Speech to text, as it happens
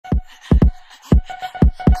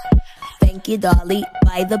hunky dolly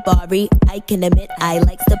by the Barbie. I can admit I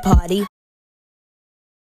likes to party.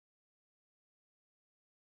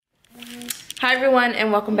 Hi everyone,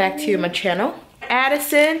 and welcome back to my channel.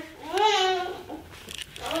 Addison.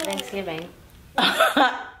 Thanksgiving.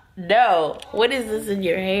 No, what is this in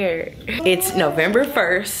your hair? It's November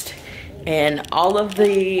 1st, and all of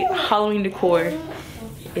the Halloween decor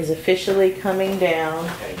is officially coming down.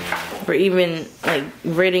 We're even like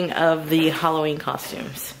ridding of the Halloween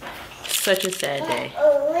costumes. Such a sad day.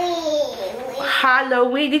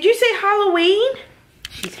 Halloween. Did you say Halloween?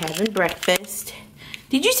 She's having breakfast.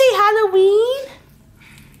 Did you say Halloween?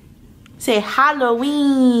 Say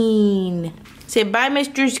Halloween. Say bye,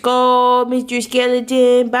 Mr. Skull, Mr.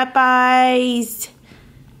 Skeleton. Bye-byes.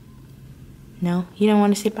 No, you don't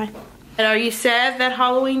want to say bye? And are you sad that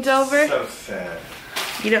Halloween's over? So sad.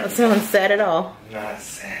 You don't sound sad at all. Not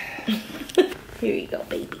sad. Here you go,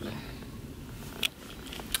 baby.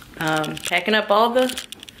 Packing up all the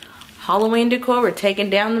Halloween decor. We're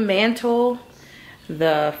taking down the mantle,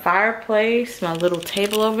 the fireplace, my little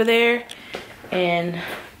table over there, and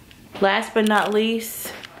last but not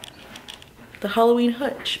least, the Halloween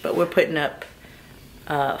hutch. But we're putting up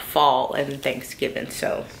fall and Thanksgiving,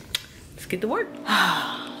 so let's get to work.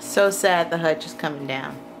 So sad the hutch is coming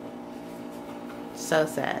down. So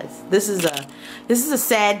sad. This is a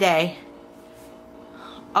sad day.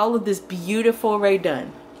 All of this beautiful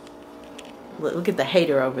Dunn. Look at the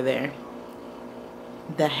hater over there.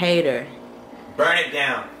 The hater. Burn it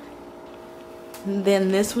down. And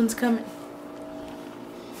then this one's coming.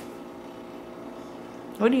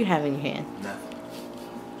 What do you have in your hand? Nothing.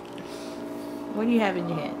 What do you have in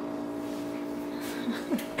your hand?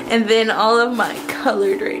 And then all of my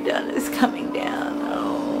colored Dunn is coming down.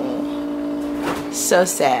 Oh, so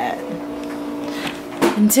sad.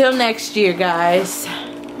 Until next year, guys.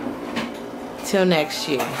 Till next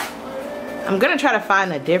year. I'm gonna try to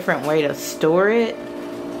find a different way to store it.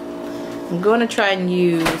 I'm gonna try and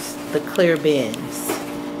use the clear bins.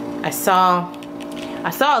 I saw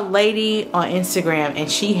a lady on Instagram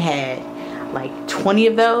and she had like 20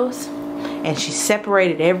 of those, and she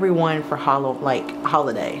separated everyone for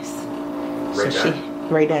holidays.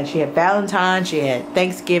 Dunn. She had Valentine's, she had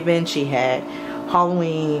Thanksgiving, she had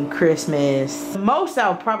Halloween, Christmas. Most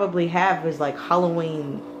I'll probably have is like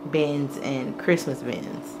Halloween bins and Christmas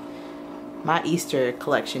bins. My Easter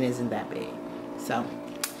collection isn't that big. So,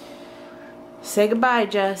 say goodbye,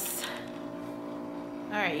 Jess.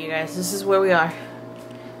 Alright, you guys, this is where we are.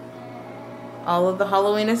 All of the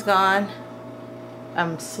Halloween is gone.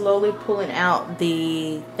 I'm slowly pulling out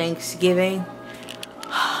the Thanksgiving.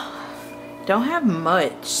 Don't have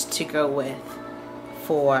much to go with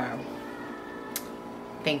for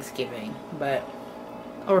Thanksgiving,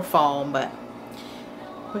 or fall, but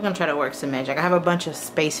we're gonna try to work some magic. I have a bunch of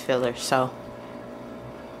space fillers, so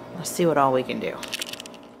let's see what all we can do.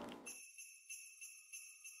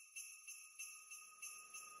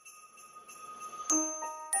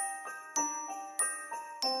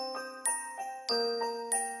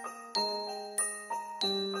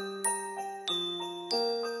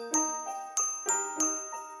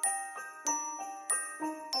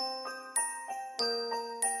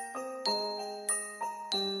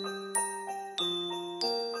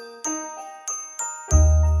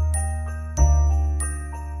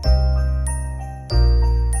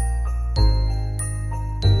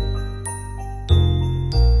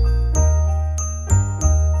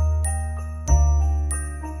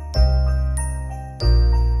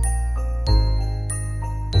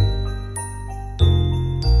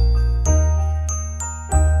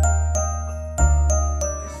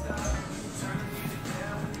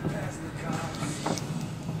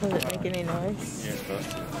 Does it make any noise? You're supposed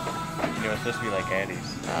to. You know, it's supposed to be like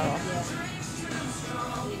Addie's. Oh.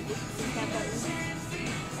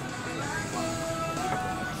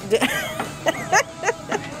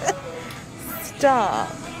 Stop.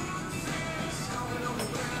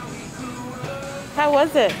 How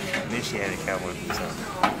was it? And then she had a cowboy boots on.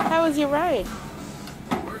 How was your ride?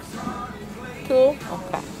 Cool?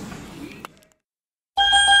 Okay.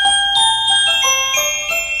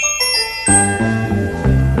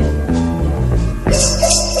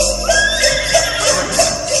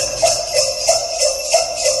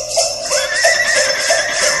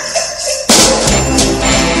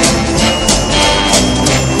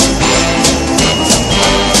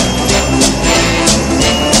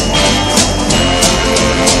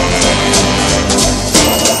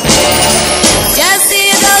 Just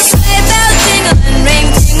see those sleigh bells jingle and ring,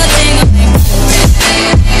 jingle.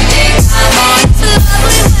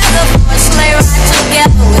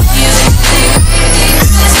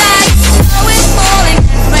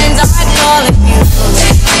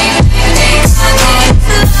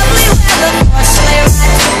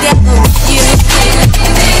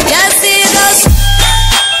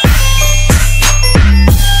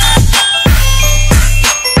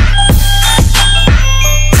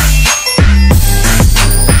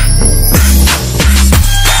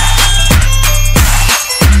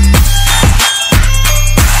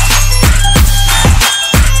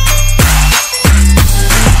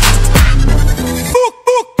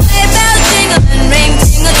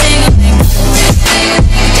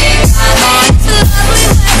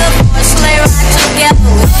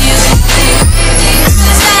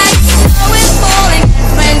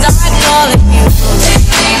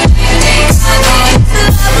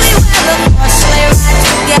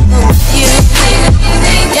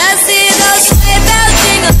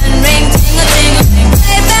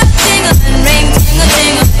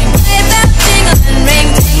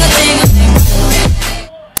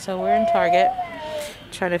 Target,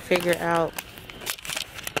 trying to figure out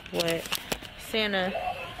what Santa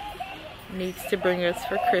needs to bring us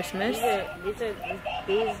for Christmas.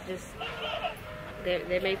 These just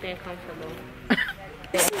they make me uncomfortable.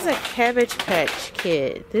 This is a Cabbage Patch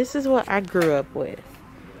Kid. This is what I grew up with.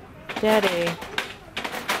 Daddy,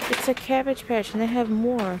 it's a Cabbage Patch and they have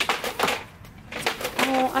more.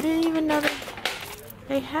 Oh, I didn't even know that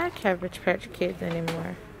they had Cabbage Patch Kids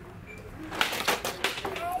anymore.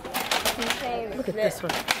 Look at this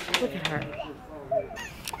one. Look at her.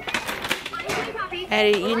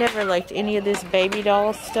 Addie, you never liked any of this baby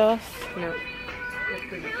doll stuff? No.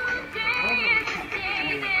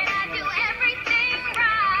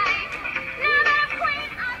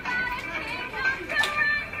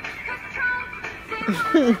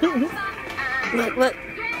 Look, look.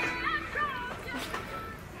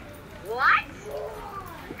 What?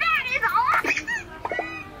 That is awesome!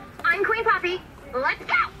 I'm Queen Poppy. Let's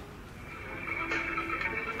go!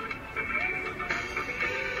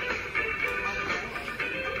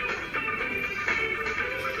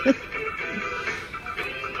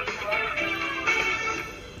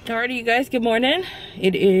 Alrighty, you guys, good morning.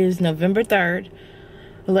 It is November 3rd,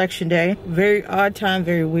 Election Day. Very odd time,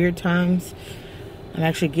 very weird times. I'm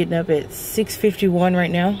actually getting up at 6:51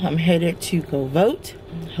 right now. I'm headed to go vote.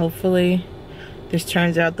 Hopefully this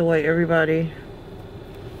turns out the way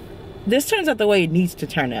it needs to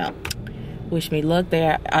turn out. Wish me luck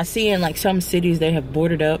there. I see in like some cities they have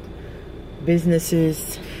boarded up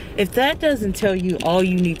businesses. If that doesn't tell you all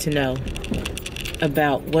you need to know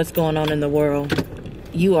about what's going on in the world,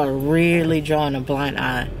 you are really drawing a blind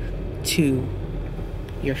eye to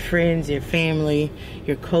your friends, your family,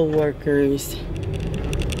 your co-workers.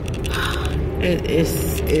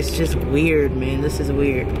 It's just weird, man. This is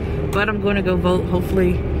weird. But I'm going to go vote.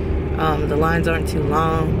 Hopefully the lines aren't too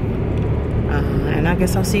long. And I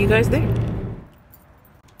guess I'll see you guys there.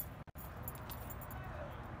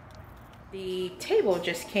 The table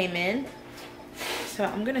just came in. So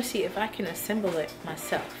I'm going to see if I can assemble it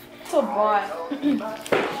myself. So bought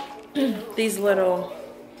these little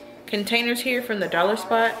containers here from the dollar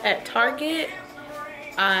spot at Target.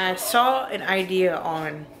 I saw an idea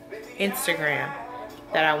on Instagram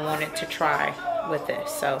that I wanted to try with this,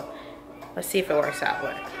 so let's see if it works out.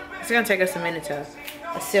 But it's gonna take us a minute to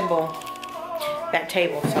assemble that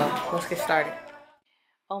table, so let's get started.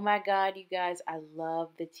 Oh my god, you guys, I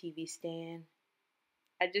love the TV stand.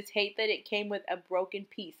 I just hate that it came with a broken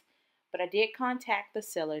piece. But I did contact the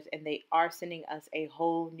sellers and they are sending us a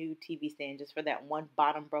whole new TV stand just for that one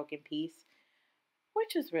bottom broken piece,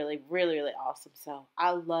 which is really, really, really awesome. So I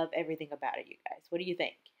love everything about it, you guys. What do you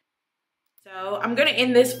think? So I'm going to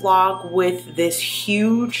end this vlog with this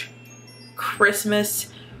huge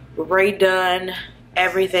Christmas Ray Dunn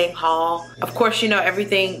everything haul. Of course, you know,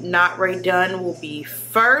 everything not Ray Dunn will be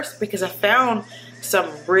first because I found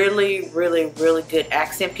some really, really, really good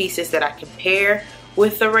accent pieces that I can pair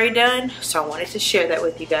with the Ray Dunn, so I wanted to share that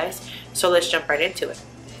with you guys. So let's jump right into it.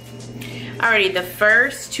 Alrighty, the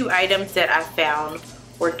first two items that I found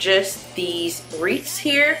were just these wreaths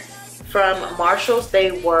here from Marshall's. They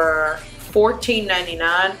were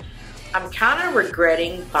 $14.99. I'm kind of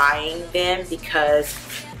regretting buying them because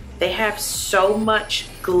they have so much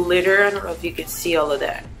glitter. I don't know if you can see all of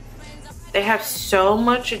that. They have so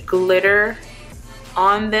much glitter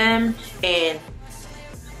on them, and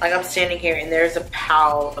like I'm standing here and there's a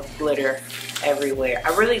pile of glitter everywhere.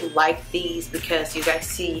 I really like these because you guys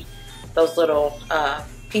see those little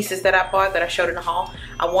pieces that I bought that I showed in the haul.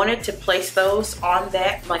 I wanted to place those on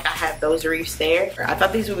that, like I have those wreaths there. I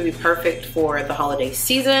thought these would be perfect for the holiday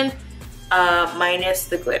season, minus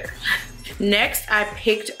the glitter. Next, I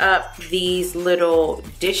picked up these little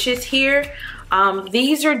dishes here.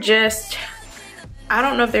 These are just, I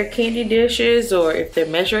don't know if they're candy dishes or if they're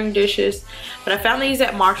measuring dishes, but I found these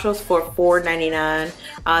at Marshall's for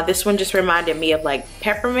 $4.99. This one just reminded me of like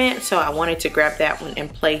peppermint, so I wanted to grab that one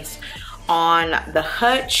and place on the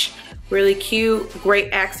hutch. Really cute,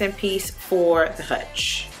 great accent piece for the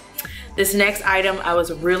hutch. This next item I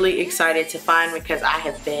was really excited to find because I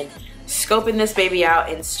have been scoping this baby out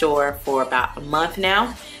in store for about a month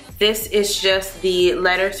now. This is just the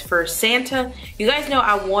letters for Santa. You guys know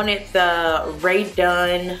I wanted the Ray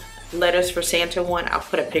Dunn letters for Santa one. I'll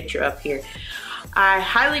put a picture up here. I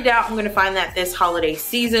highly doubt I'm gonna find that this holiday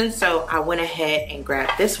season, so I went ahead and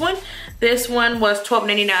grabbed this one. This one was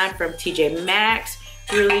 $12.99 from TJ Maxx.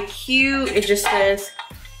 Really cute. It just says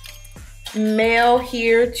mail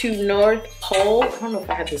here to North Pole. I don't know if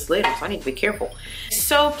I have this later, so I need to be careful.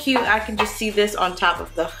 So cute. I can just see this on top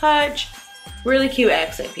of the hutch. Really cute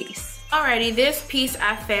accent piece. Alrighty, this piece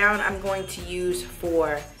I found I'm going to use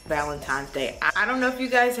for Valentine's Day. I don't know if you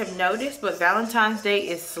guys have noticed, but Valentine's Day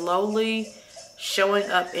is slowly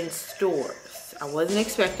showing up in stores. I wasn't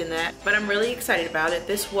expecting that, but I'm really excited about it.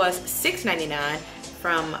 This was $6.99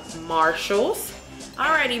 from Marshall's.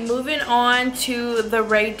 Alrighty, moving on to the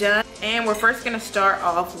Rae Dunn. And we're first gonna start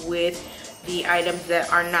off with the items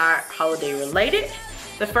that are not holiday related.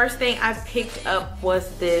 The first thing I picked up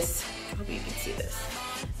was this, I hope you can see this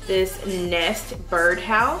Nest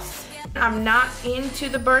birdhouse. I'm not into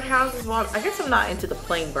the birdhouses. Well, I guess I'm not into the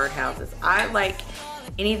plain birdhouses. I like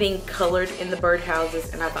anything colored in the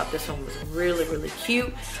birdhouses, and I thought this one was really, really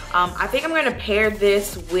cute. I think I'm gonna pair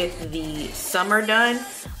this with the Summer Dunn,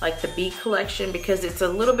 like the bee collection, because it's a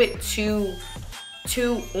little bit too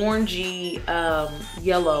orangey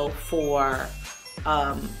yellow for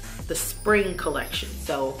the spring collection,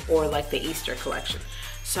 so, or like the Easter collection.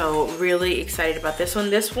 So really excited about this one.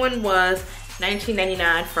 This one was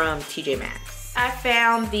 $19.99 from TJ Maxx. I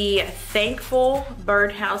found the Thankful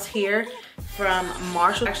birdhouse here from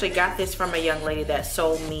Marshall. I actually got this from a young lady that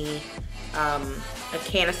sold me a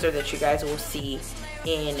canister that you guys will see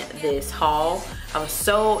in this haul. I was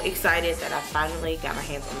so excited that I finally got my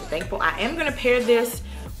hands on the Thankful. I am gonna pair this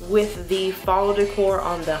with the fall decor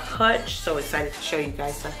on the hutch. So excited to show you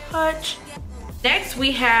guys the hutch. Next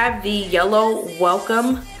we have the yellow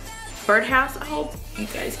welcome birdhouse. I hope you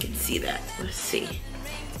guys can see that. Let's see.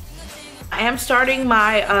 I am starting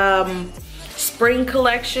my spring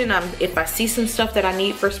collection. If I see some stuff that I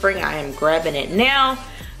need for spring, I am grabbing it now,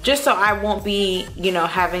 just so I won't be, you know,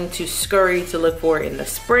 having to scurry to look for it in the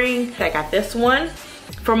spring. I got this one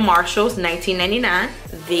from Marshall's, $19.99.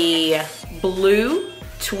 The blue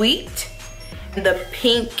tweet, the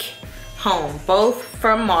pink home, both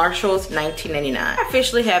from Marshall's, $19.99. I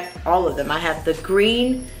officially have all of them. I have the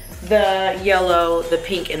green, the yellow, the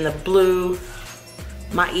pink, and the blue.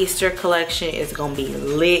 My Easter collection is gonna be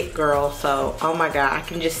lit, girl. So, oh my God, I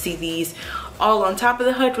can just see these all on top of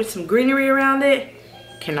the hutch with some greenery around it.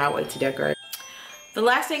 Cannot wait to decorate. The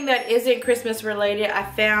last thing that isn't Christmas related, I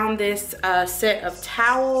found this set of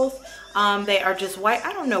towels. They are just white.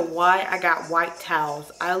 I don't know why I got white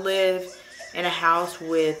towels. I live in a house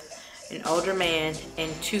with an older man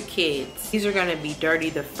and 2 kids. These are gonna be dirty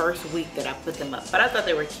the first week that I put them up, but I thought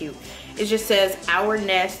they were cute. It just says Our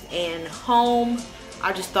Nest and Home.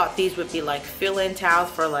 I just thought these would be like fill-in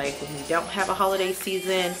towels for like when we don't have a holiday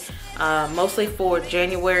season. Mostly for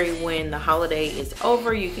January when the holiday is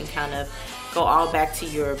over, you can kind of go all back to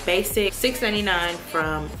your basic. $6.99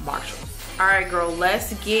 from Marshall's. All right, girl,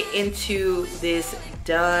 let's get into this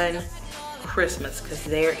Dunn Christmas, because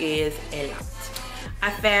there is a lot. I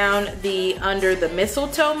found the Under the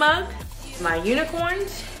Mistletoe mug, my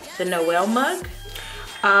unicorns, the Noel mug,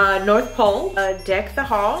 North Pole, Deck the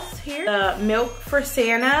Halls here, the Milk for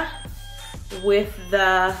Santa with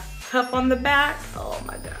the cup on the back. Oh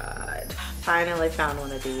my God, finally found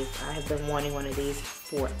one of these. I have been wanting one of these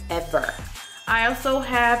forever. I also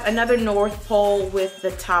have another North Pole with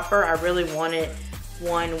the topper. I really wanted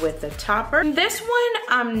one with the topper. This one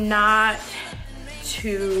I'm not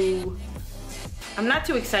too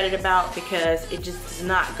excited about because it just does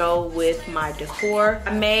not go with my decor.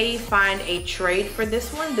 I may find a trade for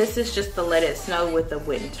this one. This is just the Let It Snow with the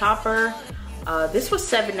wooden topper. This was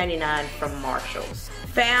 $7.99 from Marshall's.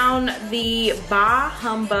 Found the Bah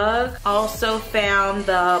Humbug. Also found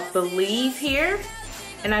the Believe here.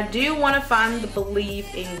 And I do want to find the Believe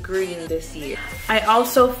in green this year. I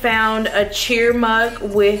also found a cheer mug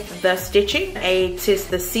with the stitching, a 'Tis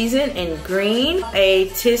the Season in green, a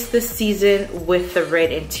 'Tis the Season with the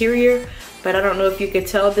red interior. But I don't know if you could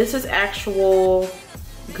tell, this is actual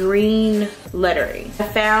green lettering. I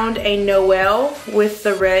found a Noel with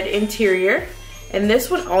the red interior, and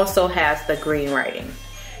this one also has the green writing.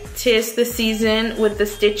 'Tis the Season with the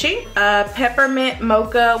stitching, peppermint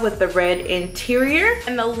mocha with the red interior,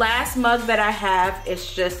 and the last mug that I have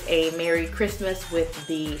is just a Merry Christmas with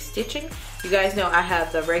the stitching. You guys know I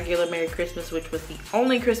have the regular Merry Christmas, which was the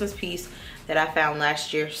only Christmas piece that I found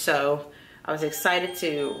last year, so I was excited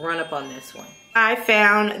to run up on this one. I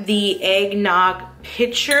found the eggnog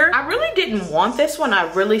pitcher. I really didn't want this one.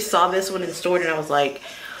 I really saw this one in the store and I was like,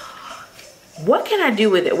 what can I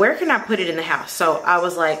do with it? Where can I put it in the house? So I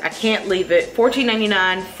was like, I can't leave it.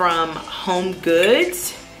 $14.99 from Home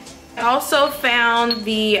Goods. I also found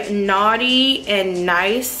the Naughty and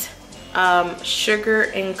Nice sugar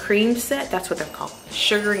and cream set. That's what they're called,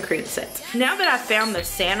 sugar and cream sets. Now that I found the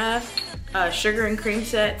Santa sugar and cream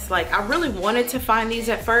sets, like I really wanted to find these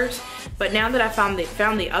at first, but now that I found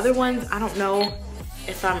the other ones, I don't know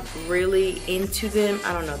if I'm really into them.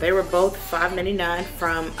 I don't know. They were both $5.99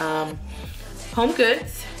 from Home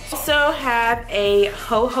Goods. Also have a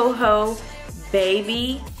Ho Ho Ho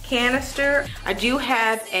baby canister. I do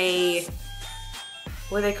have a,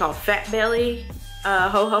 what are they called? Fat Belly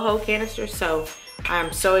Ho Ho Ho canister. So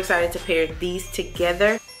I'm so excited to pair these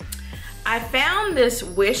together. I found this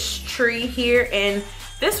wish tree here, and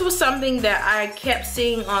this was something that I kept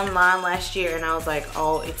seeing online last year, and I was like,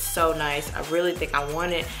 oh, it's so nice. I really think I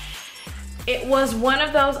want it. It was one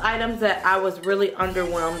of those items that I was really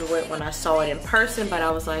underwhelmed with when I saw it in person, but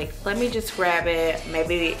I was like, let me just grab it.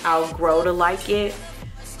 Maybe I'll grow to like it.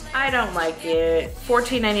 I don't like it.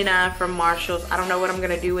 $14.99 from Marshalls. I don't know what I'm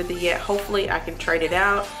gonna do with it yet. Hopefully I can trade it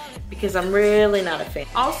out because I'm really not a fan.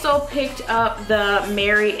 Also picked up the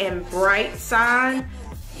Merry and Bright sign.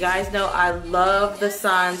 You guys know I love the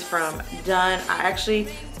signs from Dunn. I actually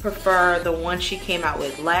prefer the one she came out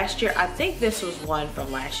with last year. I think this was one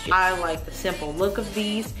from last year. I like the simple look of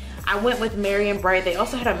these. I went with Merry and Bright. They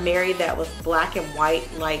also had a Merry that was black and white,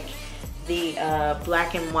 like the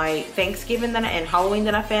black and white Thanksgiving and Halloween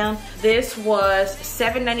that I found. This was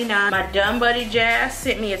 $7.99. My Dunn buddy Jazz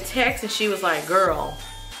sent me a text and she was like, girl,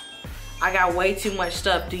 I got way too much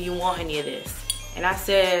stuff. Do you want any of this? And I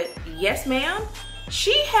said, yes, ma'am.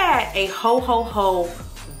 She had a Ho Ho Ho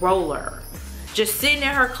roller just sitting in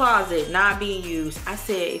her closet, not being used. I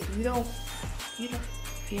said, if you don't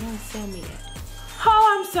sell me that.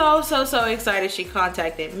 Oh, I'm so excited she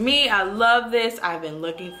contacted me. I love this. I've been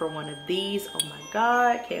looking for one of these. Oh my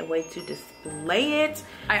God, can't wait to display it.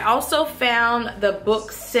 I also found the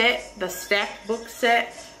book set, the stacked book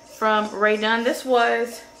set from Dunn. This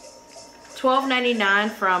was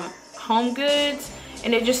 $12.99 from Home Goods,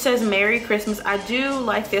 and it just says Merry Christmas. I do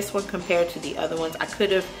like this one compared to the other ones. I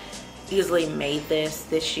could have easily made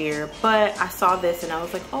this year, but I saw this and I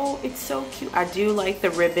was like, oh, it's so cute. I do like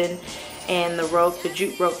the ribbon and the rope, the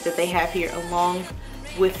jute rope that they have here, along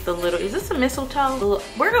with the little, is this a mistletoe?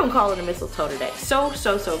 We're gonna call it a mistletoe today. So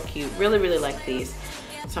cute. Really like these.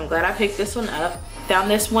 So I'm glad I picked this one up.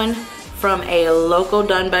 Found this one from a local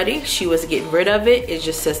Dunn buddy. She was getting rid of it. It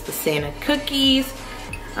just says the Santa cookies.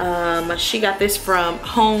 She got this from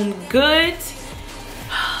Home Goods.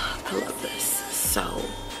 I love this. So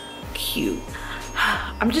cute.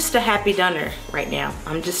 I'm just a happy Dunner right now.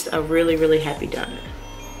 I'm just a really happy Dunner.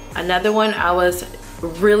 Another one I was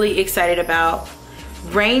really excited about,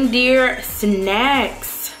 reindeer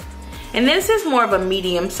snacks. And this is more of a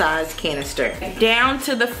medium-sized canister. Down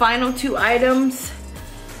to the final two items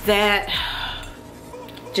that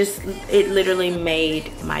just, it literally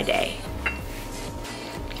made my day.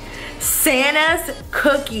 Santa's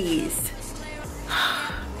cookies.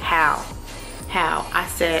 How? I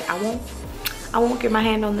said, I won't get my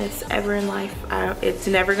hand on this ever in life. It's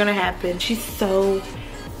never gonna happen. She's so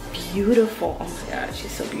beautiful. Oh my God,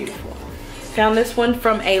 she's so beautiful. Found this one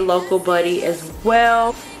from a local buddy as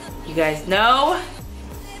well. You guys know?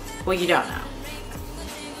 Well, you don't know.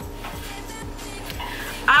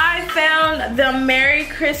 I found the Merry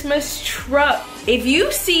Christmas truck. If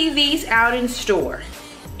you see these out in store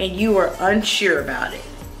and you are unsure about it,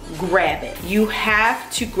 grab it. You have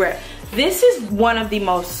to grab. This is one of the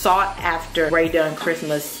most sought after Dunn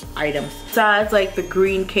Christmas items, besides like the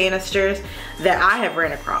green canisters that I have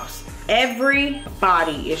ran across.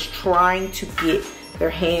 Everybody is trying to get their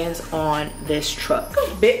hands on this truck.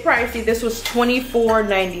 Bit pricey. This was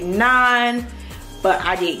 $24.99, but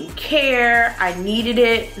I didn't care. I needed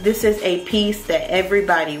it. This is a piece that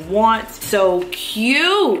everybody wants. So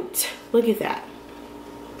cute. Look at that.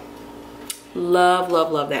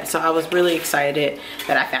 Love that. So I was really excited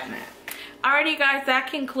that I found that. Alrighty guys, that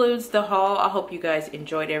concludes the haul. I hope you guys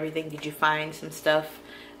enjoyed everything. Did you find some stuff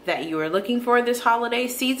that you were looking for this holiday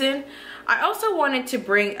season? I also wanted to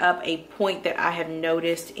bring up a point that I have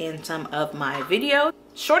noticed in some of my videos.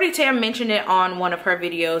 Shorty Tam mentioned it on one of her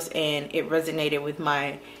videos and it resonated with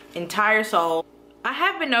my entire soul. I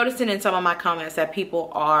have been noticing in some of my comments that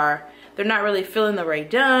people they're not really feeling the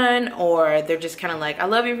Dunn, or they're just kind of like, I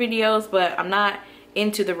love your videos, but I'm not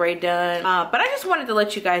into the Dunn. But I just wanted to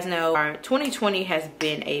let you guys know, our 2020 has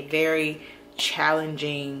been a very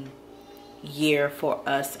challenging year for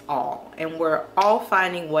us all, and we're all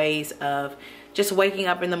finding ways of just waking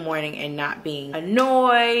up in the morning and not being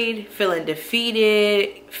annoyed, feeling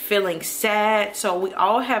defeated, feeling sad. So we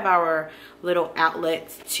all have our little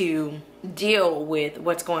outlets to deal with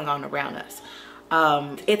what's going on around us.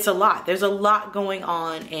 It's a lot. There's a lot going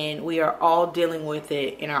on and we are all dealing with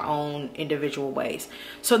it in our own individual ways.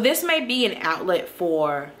 So this may be an outlet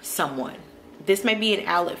for someone. this may be an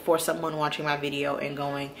outlet for someone watching my video and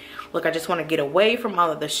going, look, I just want to get away from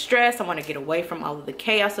all of the stress. I want to get away from all of the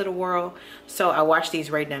chaos of the world. So I watch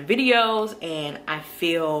these Rae Dunn videos and I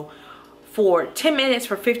feel for 10 minutes,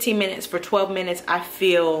 for 15 minutes, for 12 minutes, I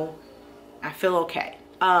feel okay.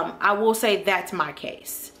 I will say that's my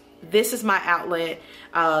case. This is my outlet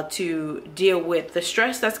to deal with the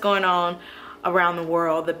stress that's going on around the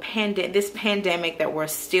world, this pandemic that we're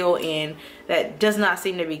still in, that does not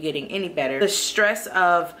seem to be getting any better. The stress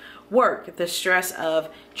of work, the stress of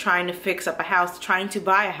trying to fix up a house, trying to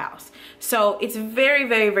buy a house. So it's very,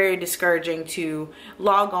 very, very discouraging to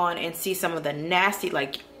log on and see some of the nasty,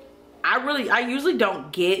 like, I usually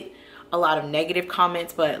don't get a lot of negative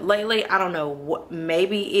comments, but lately, I don't know what,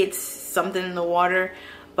 maybe it's something in the water,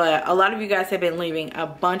 but a lot of you guys have been leaving a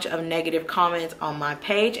bunch of negative comments on my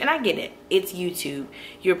page, and I get it. It's YouTube.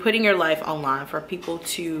 You're putting your life online for people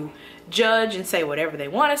to judge and say whatever they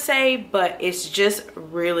want to say, but it's just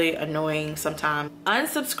really annoying sometimes.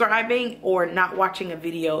 Unsubscribing or not watching a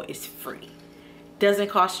video is free. Doesn't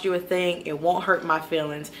cost you a thing. It won't hurt my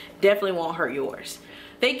feelings. Definitely won't hurt yours.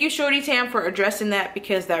 Thank you, Shorty Tam, for addressing that,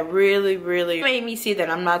 because that really, really made me see that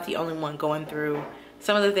I'm not the only one going through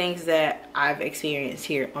some of the things that I've experienced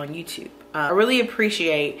here on YouTube. I really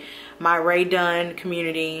appreciate my Rae Dunn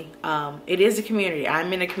community. It is a community.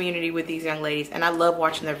 I'm in a community with these young ladies, and I love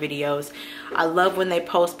watching their videos. I love when they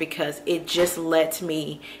post, because it just lets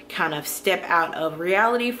me kind of step out of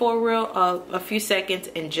reality for a few seconds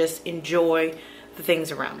and just enjoy the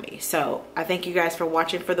things around me. So I thank you guys for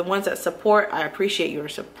watching. For the ones that support, I appreciate your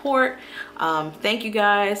support. Thank you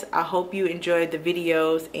guys. I hope you enjoyed the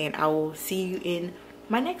videos, and I will see you in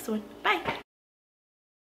my next one. Bye.